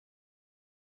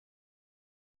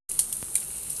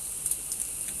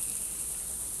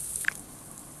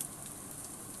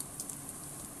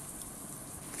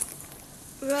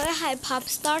Royal High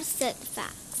Popstar set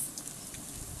facts.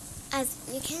 As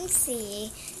you can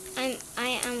see, I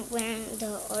am wearing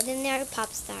the ordinary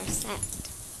Popstar set.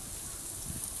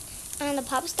 And the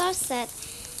Popstar set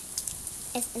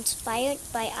is inspired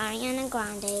by Ariana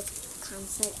Grande's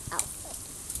concert outfit.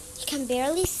 You can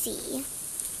barely see.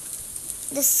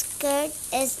 The skirt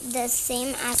is the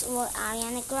same as what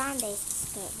Ariana Grande's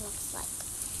skirt looks like.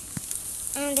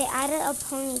 And they added a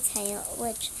ponytail,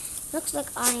 which looks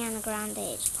like Ariana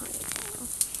Grande's ponytail.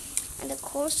 And the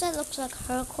corset looks like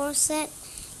her corset.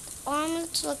 The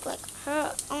armlets look like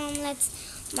her armlets.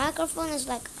 Microphone is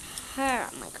like her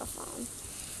microphone.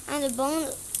 And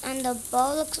the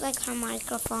bow looks like her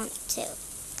microphone too.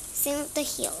 Same with the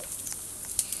heel.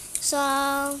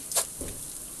 So,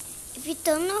 if you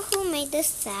don't know who made this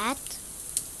set,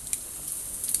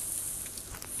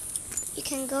 you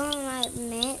can go on at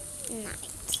midnight.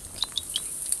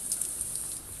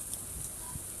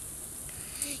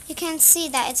 You can see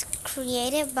that it's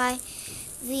created by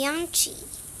Vianci.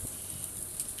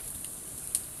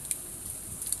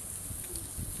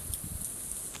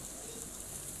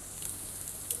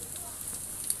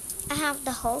 I have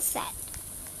the whole set.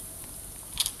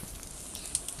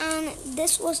 And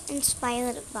this was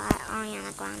inspired by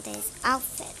Ariana Grande's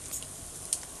outfit,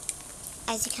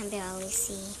 as you can barely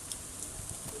see.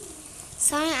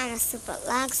 Sorry, I'm a super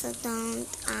lag, so don't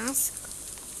ask.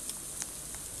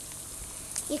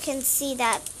 You can see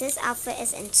that this outfit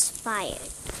is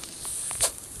inspired.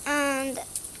 And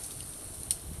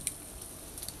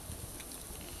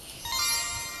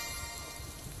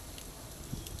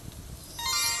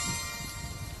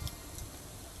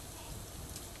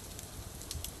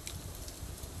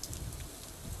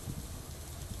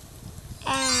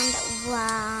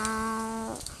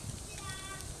wow.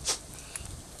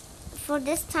 For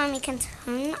this time, you can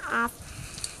turn off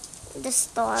the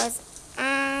stars.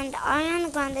 And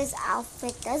Ariana Grande's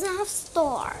outfit doesn't have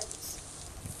stars.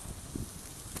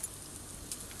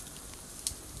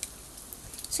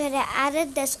 So they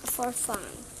added this for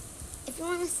fun. If you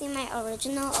want to see my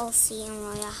original LC in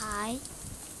Royal High,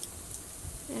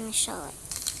 let me show it.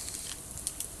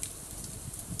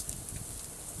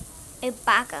 A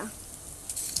baka.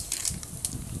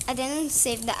 I didn't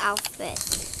save the outfit,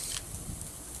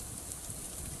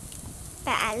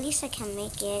 but at least I can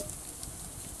make it.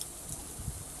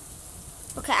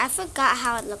 Okay, I forgot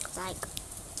how it looked like.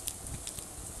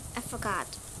 I forgot.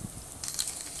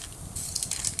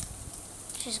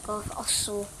 Just go with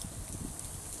Osu.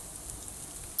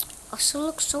 Osu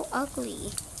looks so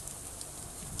ugly.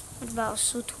 What about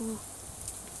Osu 2?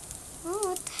 Oh,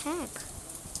 what the heck?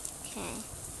 Okay.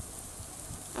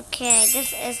 Okay,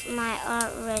 this is my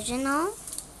original.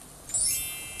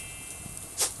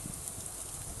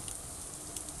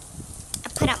 I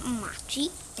put up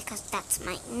Machi because that's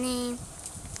my name.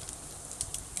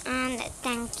 And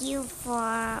thank you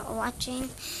for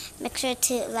watching. Make sure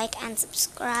to like and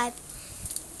subscribe.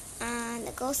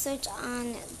 And go search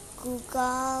on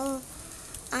Google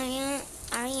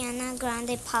Ariana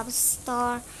Grande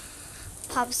Popstar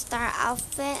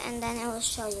outfit, and then it will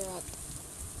show you it.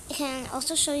 It can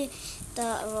also show you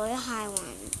the Royal High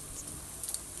one.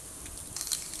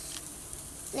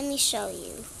 Let me show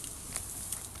you.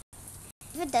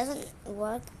 If it doesn't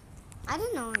work, I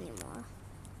don't know anymore.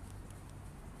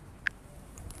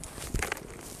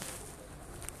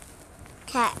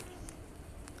 Okay.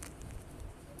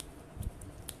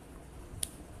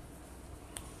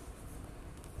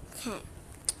 Okay.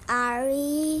 Ariana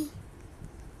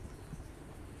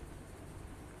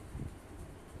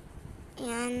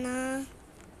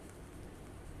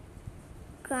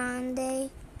Grande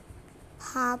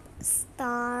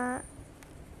Popstar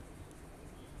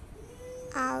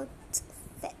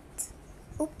outfit.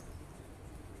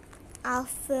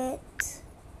 Outfit.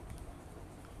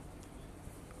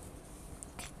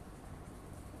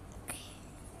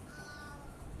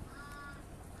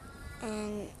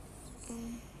 And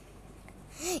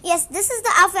yes, this is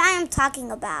the outfit I am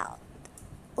talking about.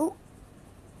 Ooh.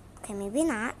 Okay, maybe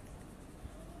not.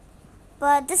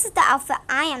 But this is the outfit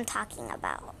I am talking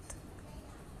about.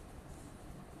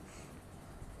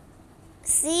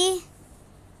 See?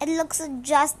 It looks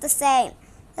just the same.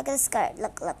 Look at the skirt.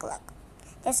 Look.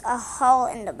 There's a hole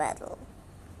in the middle.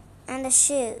 And the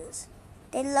shoes.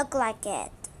 They look like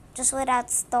it. Just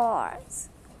without stars.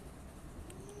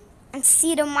 And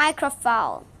see the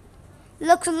microphone.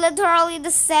 Looks literally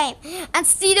the same. And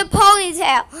see the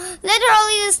ponytail.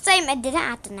 Literally the same. It didn't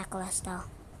add the necklace though.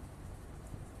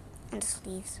 And the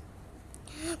sleeves.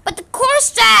 But the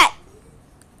corset!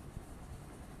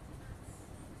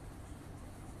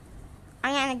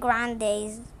 Ariana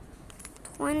Grande's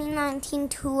 2019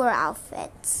 tour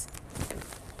outfits.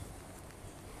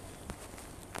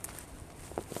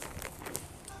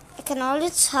 I can already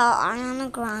tell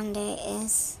Ariana Grande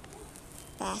is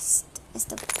best.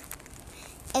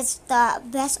 Is the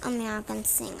best American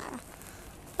singer.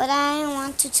 But I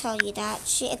want to tell you that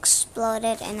she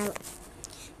exploded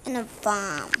in a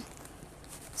bomb.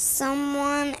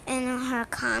 Someone in her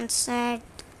concert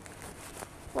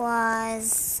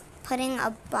was putting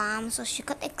a bomb so she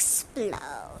could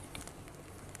explode.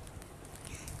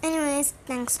 Anyways,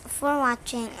 thanks for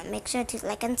watching. Make sure to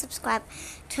like and subscribe.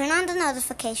 Turn on the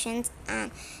notifications.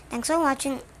 And thanks for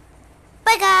watching.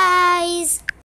 Bye, guys!